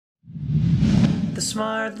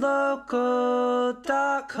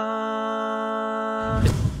TheSmartLocal.com.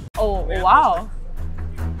 Oh, wow.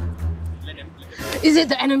 Is it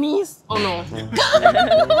the enemies? Oh no.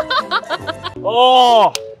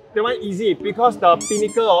 Oh, that one easy because the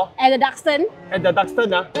pinnacle At the Duxton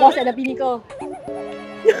was at the pinnacle.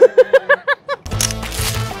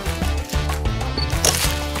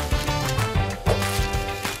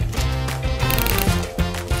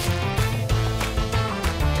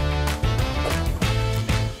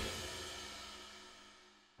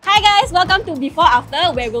 Hi guys, welcome to Before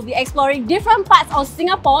After, where we'll be exploring different parts of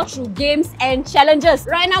Singapore through games and challenges.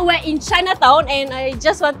 Right now we're in Chinatown and I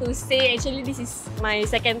just want to say actually this is my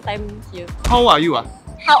second time here. How old are you?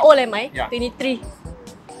 How old am I? Yeah. 23.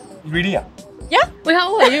 Really? Yeah? Wait,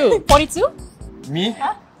 how old are you? 42? Me?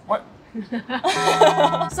 Huh? What?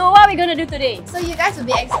 So what are we gonna do today? So you guys will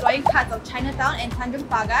be exploring parts of Chinatown and Tanjong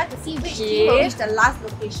Pagar to see which team will reach the last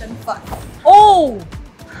location first. Oh!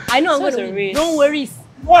 I know I'm So gonna it's a win. race. No worries.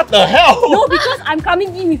 What the hell? No, because I'm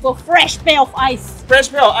coming in with a fresh pair of eyes.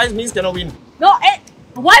 Fresh pair of eyes means cannot win. No,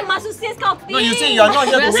 why must you say this kind of thing? No, you say you are not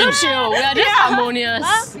here We're to so win. chill. We are just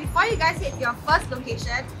harmonious. Before you guys hit your first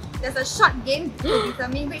location, there's a short game to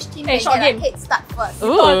determine which team Hey, can short get game. a head start first.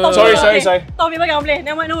 Ooh. Sorry. Top people can play.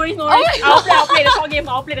 Never mind, no worries. I'll play the short game.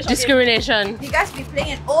 I'll play the short game. Discrimination. You guys will be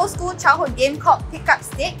playing an old school childhood game called Pick Up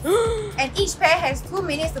Sticks. And each pair has 2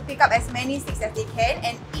 minutes to pick up as many sticks as they can,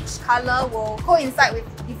 and each colour will coincide with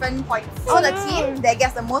different points. So the team that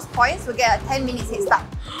gets the most points will get a 10 minutes head start.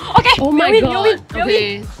 Okay, Oh my we'll god. win.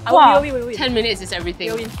 Okay. We'll win. 10 minutes is everything.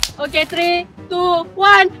 We'll win. Okay, 3, 2,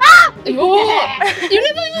 1. Ah! Oh, you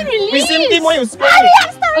never even released. We same team, why you scream?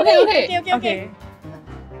 Okay. Okay.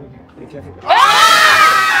 Be careful.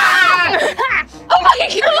 Oh my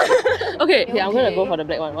god. Okay, I'm gonna go for the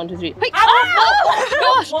black one. 1, 2, 3. Wait.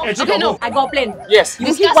 Gosh. Actually, Okay, no. I got a plan. Yes. You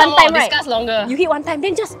Discuss hit one more, time, right? discuss longer. You hit one time,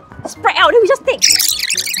 then just spread out, then we just take.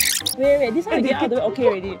 Wait, this one we did okay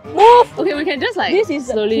already. Move! Okay, we can just like This is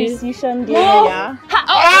slowly. a precision game, Move. yeah.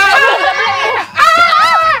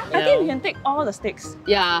 I think we can take all the sticks.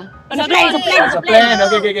 Yeah. It's a plan, It's a plan.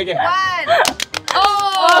 Okay. 1.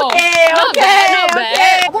 Oh. Okay. Not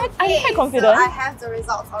bad. I'm quite So confident. I have the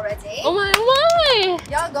results already. Oh my.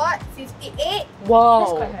 Y'all got 58,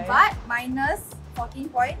 Wow. but minus 14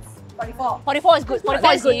 points, 44. 44 is good.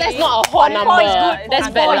 44 is good. That's not a hot 44 number. is good. That's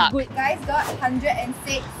 44 bad is luck. good. Guys got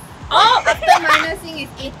 106. After minusing is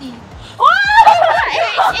 80.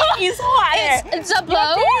 It's hot. It's a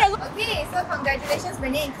blow. Okay, so congratulations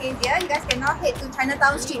Minah and Kezia. You guys can now head to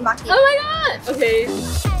Chinatown Street Market. Oh my god. Okay.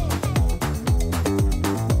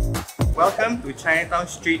 Welcome to Chinatown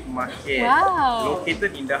Street Market, Wow.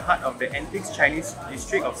 located in the heart of the antiques Chinese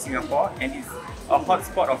district of Singapore, and is a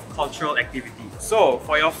hotspot of cultural activity. So,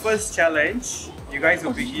 for your first challenge, you guys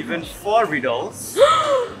will be given 4 riddles,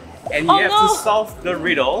 and you have to solve the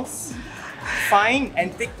riddles, find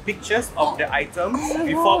and take pictures of the items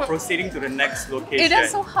before proceeding to the next location.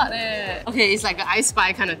 That's so hard Okay, it's like an I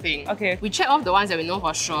Spy kind of thing. Okay. We check off the ones that we know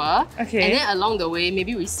for sure. Okay. And then along the way,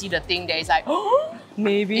 maybe we see the thing that is like, oh,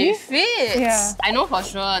 Maybe. it fits. Yeah. I know for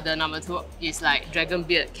sure the number 2 is like dragon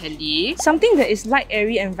beard candy. Something that is light,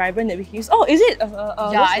 airy, and vibrant that we can use. Oh, is it?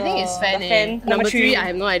 Yeah, I think it's fan. Number 3, I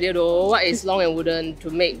have no idea though. What is long and wooden to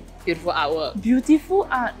make beautiful artwork? Beautiful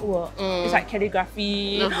artwork. It's like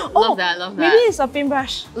calligraphy. Love that. Maybe it's a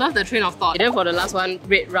paintbrush. Love the train of thought. And then for the last one,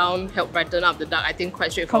 red round, help brighten up the dark. I think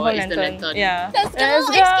quite straightforward is the lantern. Yeah. Let's go. Let's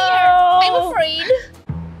I'm go. scared. I'm afraid.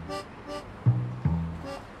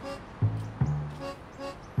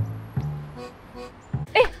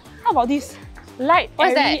 How about this? Light,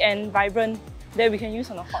 What's airy, that? and vibrant that we can use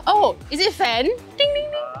on a hot. Oh, is it fan? Ding ding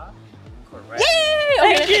ding. Correct. Yay!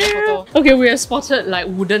 Okay, let's take a photo. Okay, we have spotted like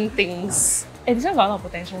wooden things. This one got a lot of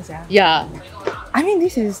potential, yeah. Yeah. I mean,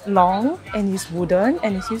 this is long and it's wooden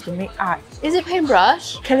and it's used to make art. Is it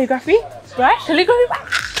paintbrush? Calligraphy brush?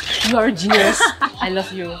 Calligraphy. You are a genius. I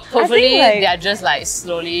love you. Hopefully, like- they are just like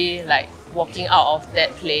slowly like walking out of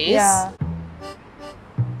that place. Yeah.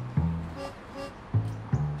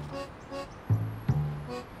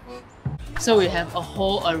 So we have a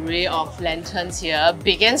whole array of lanterns here,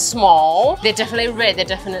 big and small. They're definitely red, they're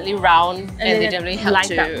definitely round, and they definitely help light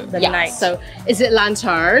to up the night. So is it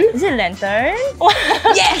lantern? Is it lantern?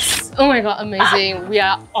 Yes! Oh my god, amazing. We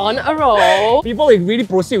are on a roll. Before we really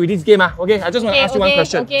proceed with this game, okay, I just want to ask you one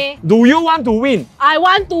question. Okay. Do you want to win? I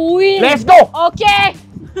want to win. Let's go! Okay.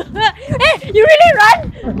 Hey, you really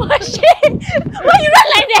run? Oh shit! Why you run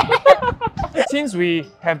like that? since we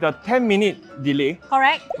have the 10-minute delay,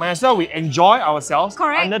 Correct. might as well we enjoy ourselves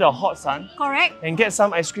Correct. under the hot sun Correct. and get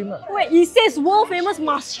some ice cream. Wait, it says world famous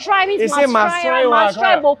must try means It must say must try, try, right? Must try,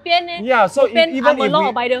 correct. bo pian eh. Yeah, so Bo pian, I'm a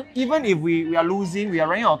law abider. even if we are losing, we are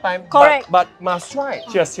running out of time. Correct. But must try.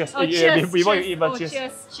 Cheers, cheers. Oh, cheers, Before cheers. you eat, but Oh, cheers.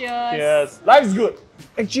 cheers, cheers. Yes, life's good.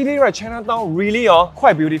 Actually, right, Chinatown really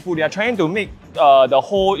quite beautiful. They are trying to make the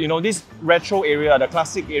whole, you know, this retro area, the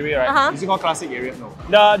classic area, right? Uh-huh. Is it called classic area? No.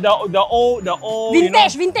 The old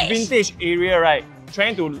Vintage, you know, vintage. vintage area, right?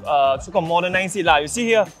 Trying to so-called modernize it lah. You see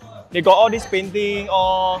here, they got all this painting,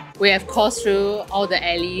 all. We have coursed through all the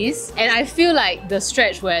alleys, and I feel like the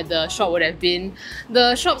stretch where the shop would have been,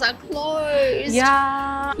 the shops are closed.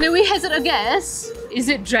 Yeah. May we hazard a guess? Is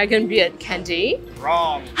it Dragon Beard candy?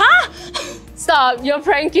 Wrong. Stop, you're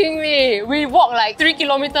pranking me. We walked like 3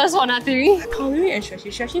 kilometers for nothing. Powdery and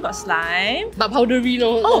stretchy. Stretchy got slime. But powdery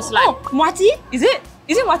no slime. Muati? Is it?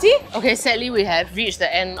 Is it Muati? Okay, sadly we have reached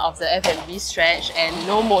the end of the F&B stretch and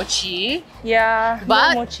no mochi. Yeah.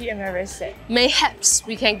 But- no mochi and I'm very sad. Mayhaps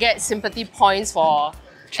we can get sympathy points for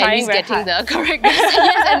Trying at least very getting hard. the correct guess.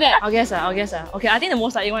 Yes, and that. I'll guess. Okay, I think the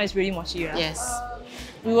most likely one is really mochi. Yes.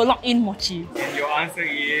 We will lock in mochi. And your answer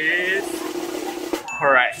is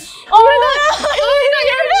correct. Oh my god! Oh my god,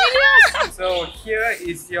 you're a genius! So here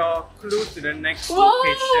is your clue to the next Whoa.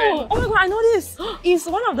 location. Oh my god, I know this! It's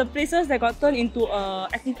one of the places that got turned into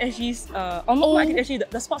Active SG's, not Active SG,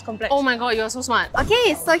 the sports complex. Oh my god, you're so smart.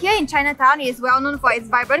 Okay, so here in Chinatown, it is well known for its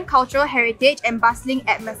vibrant cultural heritage and bustling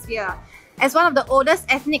atmosphere. As one of the oldest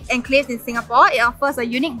ethnic enclaves in Singapore, it offers a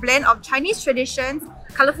unique blend of Chinese traditions,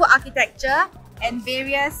 colourful architecture, and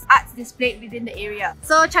various arts displayed within the area.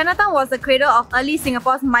 So Chinatown was the cradle of early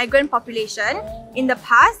Singapore's migrant population. In the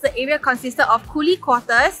past, the area consisted of coolie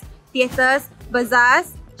quarters, theatres,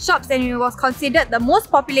 bazaars, shops, and it was considered the most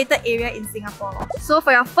populated area in Singapore. So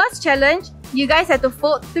for your first challenge, you guys had to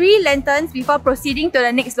fold 3 lanterns before proceeding to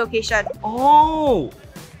the next location. Oh,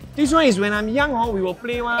 this one is when I'm young, we will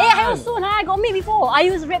play one. Eh, I also I got made before. I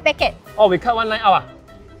use red packet. Oh, we cut one line out.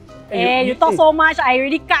 You talk so much, I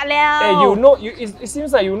already cut liao. Hey, you know, it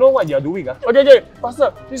seems like you know what you're doing. Okay,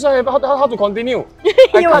 Pastor, this one how to continue?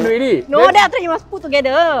 I cut already. No, then after you must put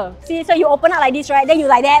together. See, so you open up like this, right? Then you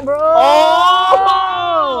like that, bro.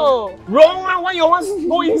 Oh! Wrong one. Why you want to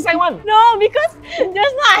go inside one? No, because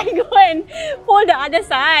just now I go and fold the other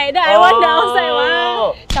side. Then I want the outside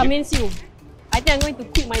one. Convince you. I think I'm going to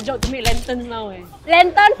quit my job to make lanterns now.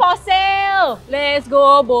 Lantern for sale! Let's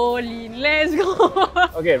go bowling. Let's go.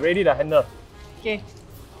 Okay, ready the handle. Okay.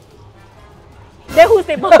 Then who's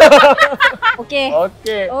paper? Okay.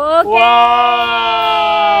 Okay. Wow.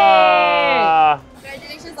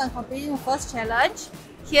 Congratulations on completing the first challenge.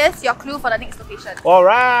 Here's your clue for the next location.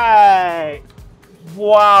 Alright.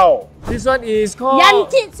 Wow. This one is called Young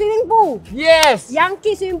Kid Swimming Pool. Yes. Young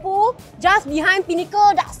Kid Swimming Pool just behind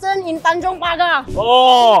Pinnacle Duxton in Tanjong Pagar.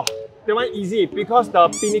 Oh, that one easy because the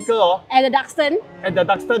Pinnacle At the Duxton at the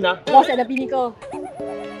Duxton was at the Pinnacle.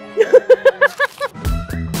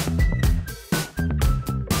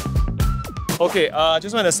 Okay,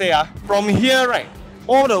 just want to say from here right,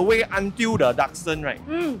 all the way until the Duxton right,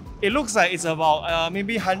 it looks like it's about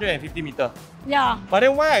maybe 150 meters. Yeah. But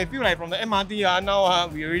then why I feel like from the MRT now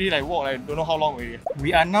we already like walk like don't know how long already.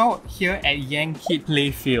 We are now here at Yang Kid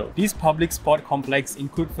Playfield. This public sport complex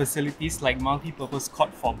includes facilities like multi-purpose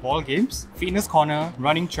court for ball games, fitness corner,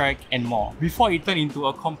 running track, and more. Before it turned into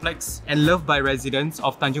a complex and loved by residents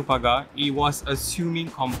of Tanjong Pagar, it was a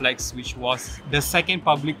swimming complex which was the second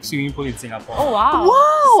public swimming pool in Singapore. Oh wow!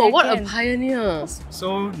 Wow, what a Second. pioneer.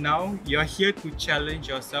 So now you're here to challenge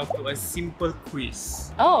yourself to a simple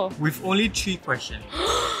quiz Oh. with only 3 questions.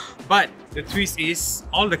 But the twist is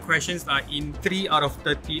all the questions are in 3 out of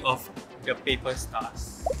 30 of the paper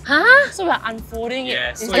stars. Huh? So we're unfolding it.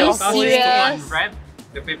 Yeah, so instead you your of task is serious? to unwrap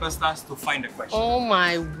the paper stars to find the question. Oh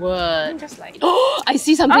my word. just like. I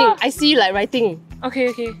see something. Oh. I see like writing.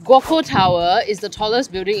 Okay. Guoco Tower is the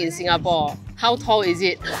tallest building in Singapore. How tall is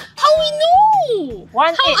it? How we know? 185.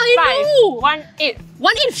 How I know? 185.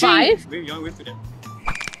 185? Wait, you want to wait to them?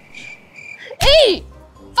 Hey!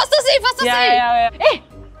 Faster say, faster say! Yeah. Hey,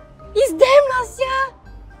 it's them Nasia.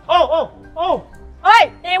 Oh!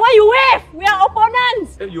 Alright, hey, why you wave? We are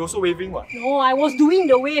opponents. You also waving what? No, I was doing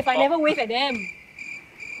the wave. I never wave at them.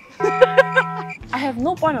 I have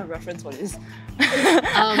no point of reference for this.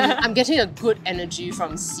 I'm getting a good energy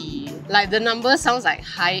from C. Like the number sounds like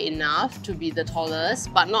high enough to be the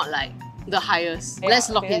tallest, but not like the highest. Yeah, Let's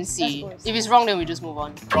lock okay, in C. let's go. If it's wrong, then we just move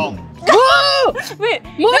on. Wrong. Wait,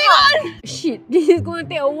 Moving on! Shit, this is going to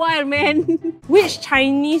take a while, man. which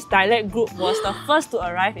Chinese dialect group was the first to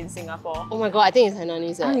arrive in Singapore? Oh my god, I think it's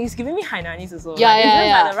Hainanese. And it's giving me Hainanese also. Yeah, like, yeah, it's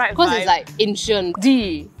yeah. like the right Because vibe. it's like ancient.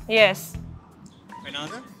 D. Yes.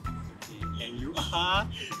 Another? And you are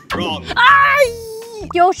wrong.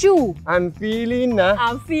 Kyoshu. I'm feeling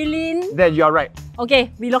I'm feeling... that you're right.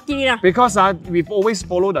 Okay, we lock it in. Because we've always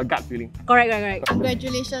followed the gut feeling. Correct.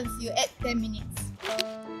 Congratulations, you add 10 minutes.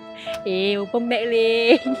 Hey, open back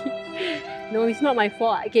leh. No, it's not my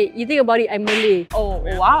fault. Okay, you think about it, I'm Malay. Oh,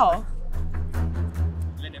 wow.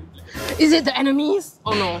 Is it the enemies?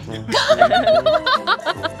 Oh no.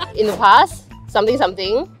 In the past, something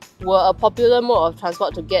were a popular mode of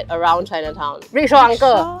transport to get around Chinatown. Rickshaw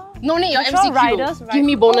uncle. No need your Rickshaw MCQ. riders, Give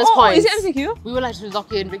me bonus oh, points. Is it MCQ? We would like to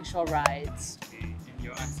lock in rickshaw rides. Okay, and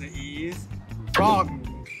your answer is wrong.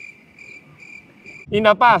 In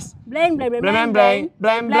the past, Blank. blank.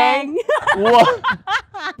 What?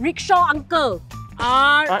 Rickshaw uncle.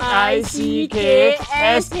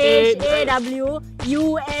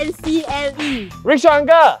 RICKSHAWUNCLE. Rickshaw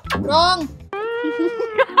uncle! Wrong!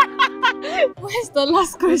 Where's the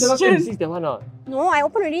last Where's the last question? 26 that one? No, I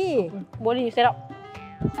open already. Boleh, you set up.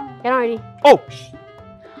 Cannot already. Oh!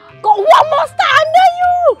 Got one more star under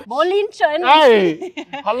you! Bolin Chen. Hey!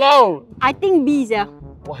 Hello! I think B, yeah.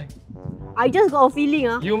 Why? I just got a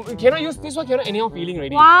feeling. You cannot use this one, cannot anyhow feeling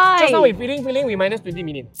already. Why? Just now we feeling, we minus 20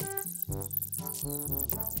 minutes.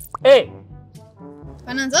 Hey!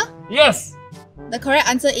 Final answer? Yes! The correct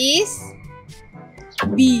answer is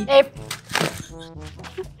B. Eh.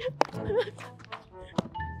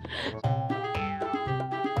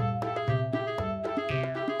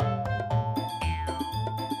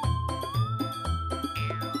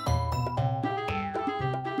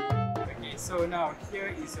 Okay, so now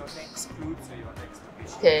here is your next clue to your next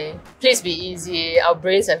location. Okay, please be easy. Our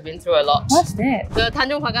brains have been through a lot. What's that? The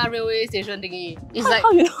Tanjong Pagar railway station thingy. It's like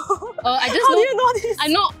How you know? I just How know. do you know this? I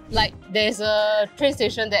know like there's a train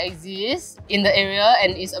station that exists in the area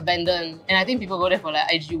and is abandoned. And I think people go there for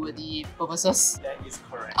like IG worthy purposes. That is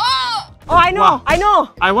correct. Oh, I know. Wow. I know.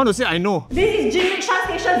 I want to say I know. This is Jin Rickshaw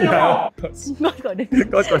Station Singapore.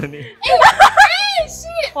 God's got the name.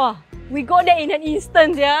 Wow, we got there in an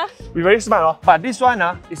instant, yeah. We're very smart, but this one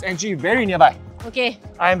is actually very nearby. Okay.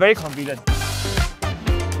 I am very confident.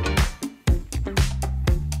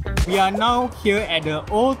 We are now here at the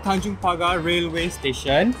old Tanjong Pagar railway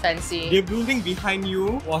station. Fancy. The building behind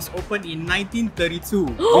you was opened in 1932,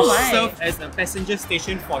 which my. served as a passenger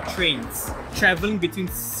station for trains traveling between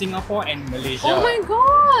Singapore and Malaysia. Oh my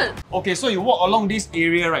god! Okay, so you walk along this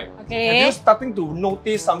area, right? Okay. And you're starting to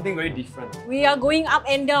notice something very different. We are going up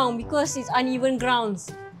and down because it's uneven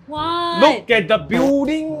grounds. What? Look at the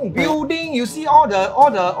building. You see all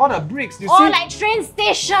the bricks. You Oh, see? like train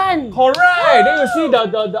station. Correct. Then you see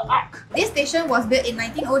the arc. This station was built in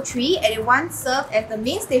 1903 and it once served as the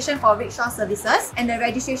main station for rickshaw services and the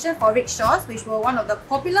registration for rickshaws, which were one of the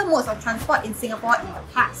popular modes of transport in Singapore in the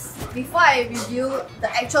past. Before I review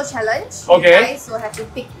the actual challenge, Okay. you guys will have to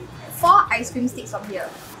pick 4 ice cream sticks from here.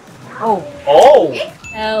 Oh. Okay?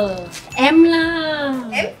 L. M lah.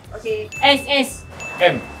 M? Okay. S.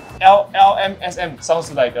 M. LMSM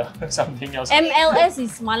sounds like something else. MLS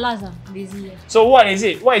is malas busy. So what is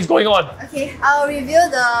it? What is going on? Okay, I'll reveal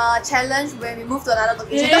the challenge when we move to another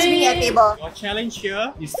location. Just bring a table. Your challenge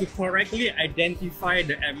here is to correctly identify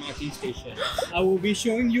the MRT station. I will be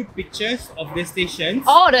showing you pictures of the stations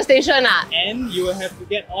Oh, the station and you will have to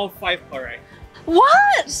get all 5 correct.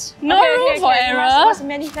 What? No room for error. Let's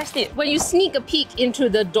manifest it. When you sneak a peek into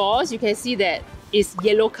the doors, you can see that it's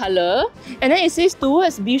yellow color. And then it says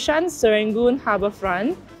towards Bishan, Serangoon,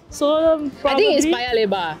 Harbourfront. So probably... I think it's Paya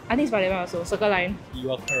Lebar. I think it's Paya Lebar also. Circle line.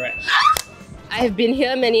 You are correct. I have been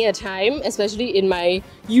here many a time, especially in my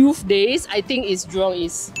youth days. I think it's Jurong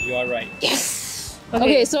East. You are right. Yes!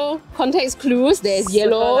 Okay, so context clues. There's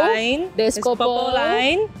yellow, Circle line. there's purple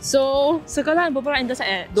line. So, Circle line and purple line intersect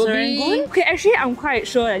at Dhoby. Serangoon. Okay, actually I'm quite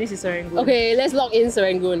sure that this is Serangoon. okay, let's log in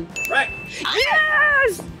Serangoon. Right.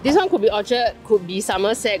 Yes! This one could be Orchard, could be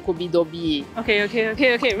Somerset, could be Dhoby. Okay.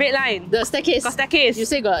 Red line. The staircase. Got staircase. You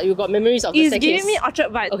say you got memories of the It's staircase. giving me Orchard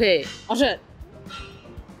vibe. Okay, Orchard.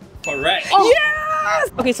 Correct. Oh,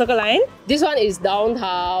 Yes! Okay, circle line. this one is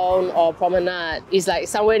downtown or Promenade. It's like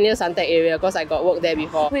somewhere near Suntec area because I got work there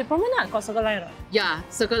before. Wait, Promenade got circle line or not? Yeah,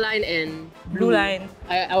 Circle Line and Blue line.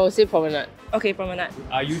 I will say Promenade. Okay, Promenade.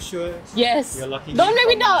 Are you sure? Yes. You're locking Don't in let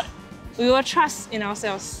me Promenade. doubt. We will trust in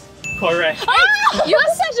ourselves. Correct.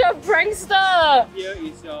 You're such a prankster! Here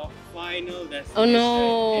is your final destination. Oh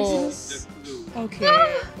no. This is the clue.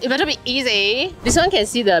 Okay. It better be easy. This one can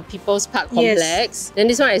see the People's Park complex. Then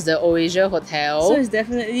this one is the Oasia Hotel. So it's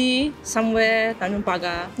definitely somewhere Tanjong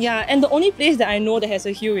Pagar. Yeah, and the only place that I know that has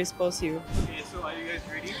a hill is Pearl's Hill. Okay, so are you guys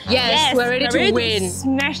ready? yes, we're ready to win.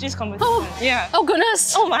 Smash this competition. Yeah. Oh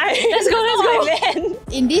goodness! Oh my. Let's go, let's go! Man.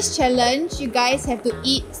 In this challenge, you guys have to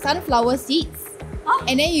eat sunflower seeds.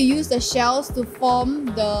 And then you use the shells to form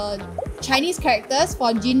the Chinese characters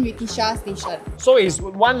for Jin Rikisha station. So it's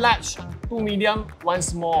one large, two medium, one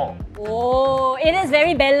small. Oh, it is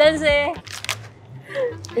very balanced eh.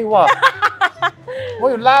 Hey, what?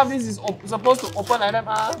 Why you laugh? This is supposed to open like that,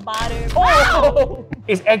 ah. Butter. Oh!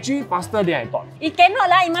 It's actually faster than I thought. It cannot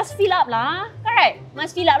lah, it must fill up lah. Correct?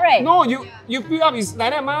 Must fill up, right? No, you fill up is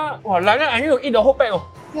like that, ma. Wow, like that I need to eat the whole pack. Oh.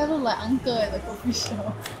 You look like uncle at the coffee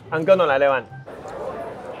shop. Uncle not like that one.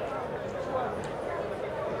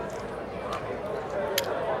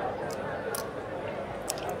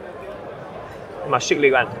 Must shake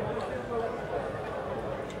leg one.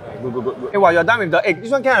 Good. Hey, wow, you're done with the egg.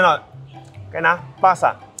 This one can or not? Can ah? Pass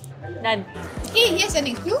ah? Done. Okay, here's your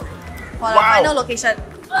next clue for the Wow. final location.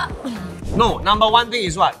 No, number one thing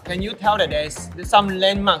is what? Can you tell that there's some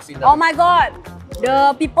landmarks in the... Oh my god.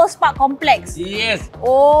 The People's Park complex. Yes.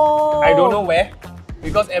 Oh. I don't know where.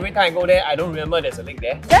 Because every time I go there, I don't remember there's a lake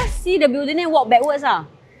there. Just see the building and walk backwards ah.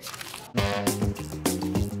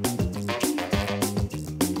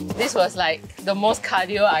 This was like the most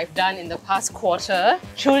cardio I've done in the past quarter.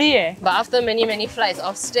 Truly eh. But after many flights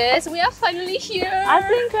of stairs, we are finally here. I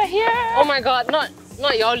think we're here. Oh my god, not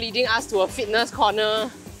y'all leading us to a fitness corner.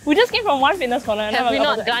 We just came from one fitness corner. And Have now we we're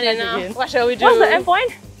not about to done exercise enough? again. What shall we do? What's the end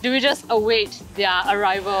point? Do we just await their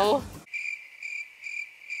arrival?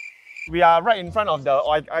 We are right in front of the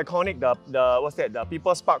iconic, the what's that? The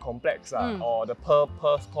People's Park complex, or the Pearl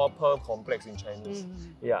complex in Chinese.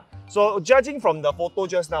 Yeah. So judging from the photo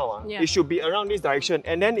just now, it should be around this direction,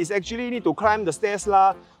 and then it's actually need to climb the stairs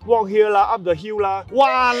lah, walk here lah, up the hill lah.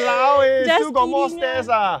 Walao eh, Just still got more kidding stairs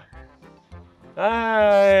ah.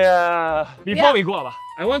 Before we go up,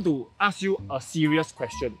 I want to ask you a serious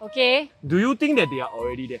question. Okay. Do you think that they are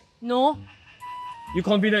already there? No. You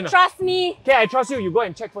confident? Trust me. Okay, I trust you. You go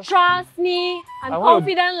and check first. Trust me. I'm I want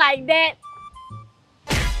to- confident like that.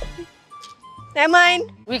 Never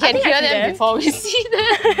mind. We can think I hear see them them. before we see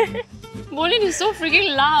them. Bolin is so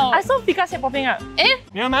freaking loud. I saw Pika's head popping up.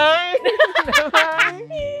 Never mind. Never mind.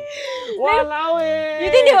 Walao eh.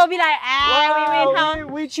 You think they will be like, we win, huh?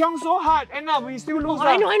 We chiong so hard, end up we still lose.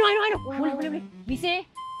 I know. Boleh. We say,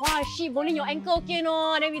 wow, shit, Bolin, your ankle okay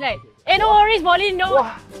no? Then we like, no worries, Bolin, no.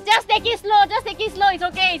 Wah. Just take it slow, it's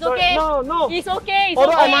okay. Sorry, no. It's okay,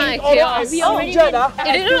 Although okay. I'm We already injured, win.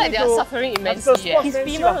 It didn't look like they are suffering immensely. His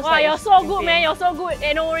femur was Wow, like you're so good, man. You're so good.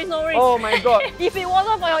 No worries. Oh my god. If it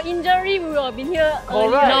wasn't for your injury, we would have been here earlier.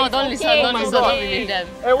 Correct. No, It's don't okay. listen, Oh don't my listen, God. don't believe them.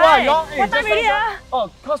 Hey, Hi, y'all, what time already,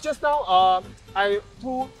 Oh, cause just now, I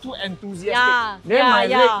too enthusiastic. Yeah, Then my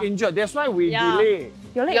yeah. leg injured. That's why we Yeah. delay.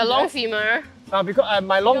 Your long femur. Because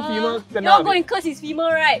my long femur You're kena. going to curse his femur,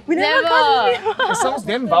 right? We never Never. It sounds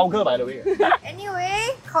damn vulgar, by the way.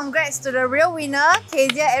 Anyway, congrats to the real winner,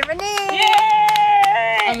 Kezia and Renee.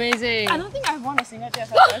 Yay! Amazing. I don't think I've won a single chess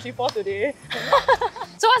actually for today.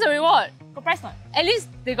 So what's the reward? Got prize not? At least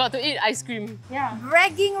they got to eat ice cream. Yeah.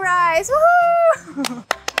 Bragging rights. Woohoo!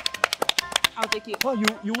 I'll take it. Oh,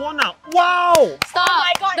 you won now. Wow! Stop! Oh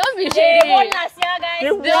my god. Don't be They shady. won last year, guys. They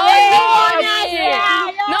They won won last it. year.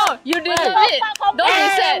 No, you deserve it. Don't be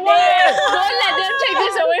sad. Don't let them take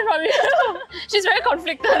this away from you. She's very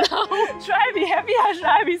conflicted now. Should I be happy or should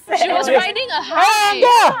I be sad? She was Yes. riding a Hey,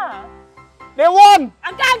 high. Uncle! They won!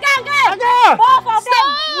 Uncle! Both of them. Stop!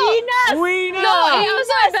 Winners. Winner! No, I'm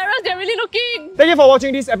so embarrassed. They're really looking. Thank you for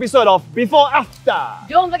watching this episode of Before After.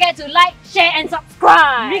 Don't forget to like, share and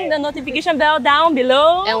subscribe. Ring the notification bell down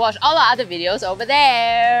below. And watch all our other videos over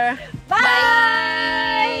there.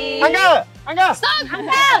 Bye. Uncle! Stop! Stop Winner!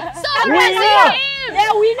 pressing him!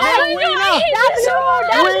 They're winners. Winner! That's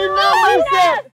true. Winner, my